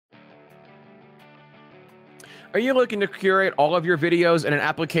Are you looking to curate all of your videos in an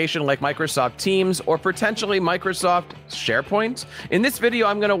application like Microsoft Teams or potentially Microsoft Sharepoint? In this video,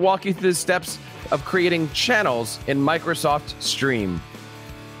 I'm going to walk you through the steps of creating channels in Microsoft Stream.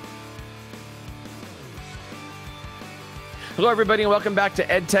 Hello, everybody, and welcome back to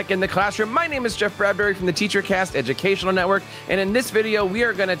EdTech in the Classroom. My name is Jeff Bradbury from the TeacherCast Educational Network, and in this video, we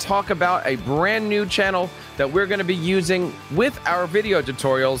are going to talk about a brand new channel that we're going to be using with our video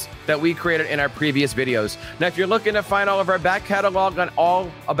tutorials that we created in our previous videos. Now, if you're looking to find all of our back catalog on all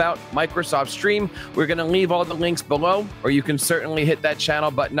about Microsoft Stream, we're going to leave all the links below, or you can certainly hit that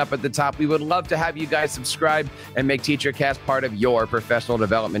channel button up at the top. We would love to have you guys subscribe and make TeacherCast part of your professional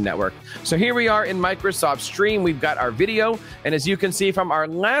development network. So here we are in Microsoft Stream. We've got our video, and as you can see from our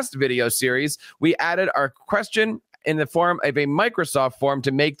last video series, we added our question in the form of a Microsoft form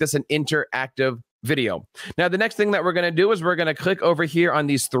to make this an interactive video. Now, the next thing that we're going to do is we're going to click over here on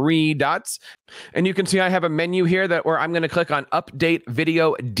these three dots. And you can see I have a menu here where I'm going to click on Update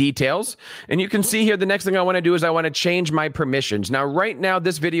Video Details. And you can see here the next thing I want to do is I want to change my permissions. Now, right now,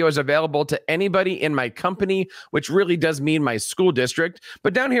 this video is available to anybody in my company, which really does mean my school district.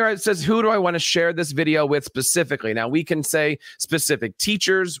 But down here, it says, who do I want to share this video with specifically? Now, we can say specific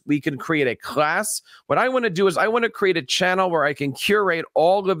teachers. We can create a class. What I want to do is I want to create a channel where I can curate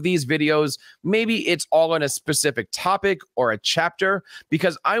all of these videos. Maybe it's all on a specific topic or a chapter,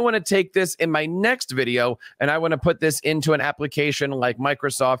 because I want to take this in my next video and I want to put this into an application like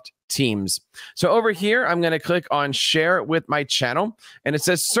Microsoft Teams. So over here, I'm going to click on Share with my channel, and it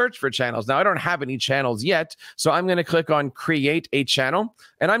says Search for Channels. Now, I don't have any channels yet, so I'm going to click on Create a Channel,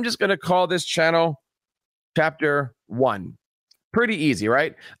 and I'm just going to call this channel Chapter 1. Pretty easy,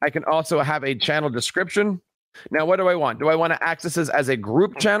 right? I can also have a channel description. Now, what do I want? Do I want to access this as a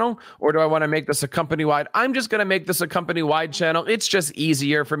group channel, or do I want to make this a company-wide? I'm just going to make this a company-wide channel. It's just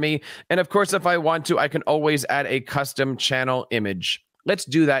easier for me. And of course, if I want to, I can always add a custom channel image. Let's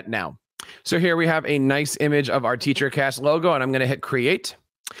do that now. So here we have a nice image of our TeacherCast logo, and I'm going to hit Create.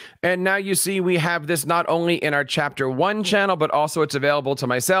 And now you see we have this not only in our Chapter 1 channel, but also it's available to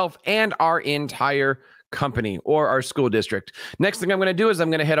myself and our entire company or our school district. Next thing I'm going to do is I'm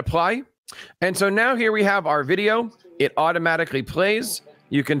going to hit Apply. And so now here we have our video. It automatically plays.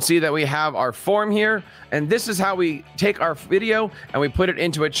 You can see that we have our form here. And this is how we take our video and we put it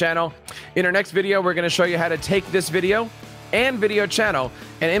into a channel. In our next video, we're going to show you how to take this video and video channel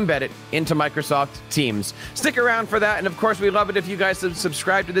and embed it into Microsoft Teams. Stick around for that. And of course, we love it if you guys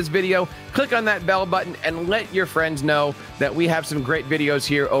subscribe to this video, click on that bell button, and let your friends know that we have some great videos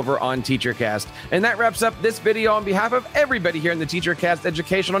here over on TeacherCast. And that wraps up this video on behalf of everybody here in the TeacherCast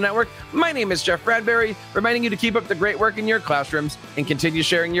Educational Network. My name is Jeff Bradbury, reminding you to keep up the great work in your classrooms and continue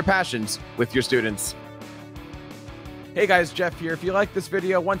sharing your passions with your students. Hey guys, Jeff here. If you like this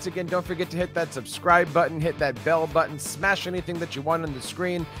video, once again, don't forget to hit that subscribe button, hit that bell button, smash anything that you want on the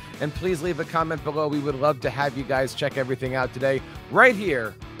screen, and please leave a comment below. We would love to have you guys check everything out today right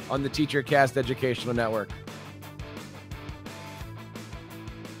here on the TeacherCast Educational Network.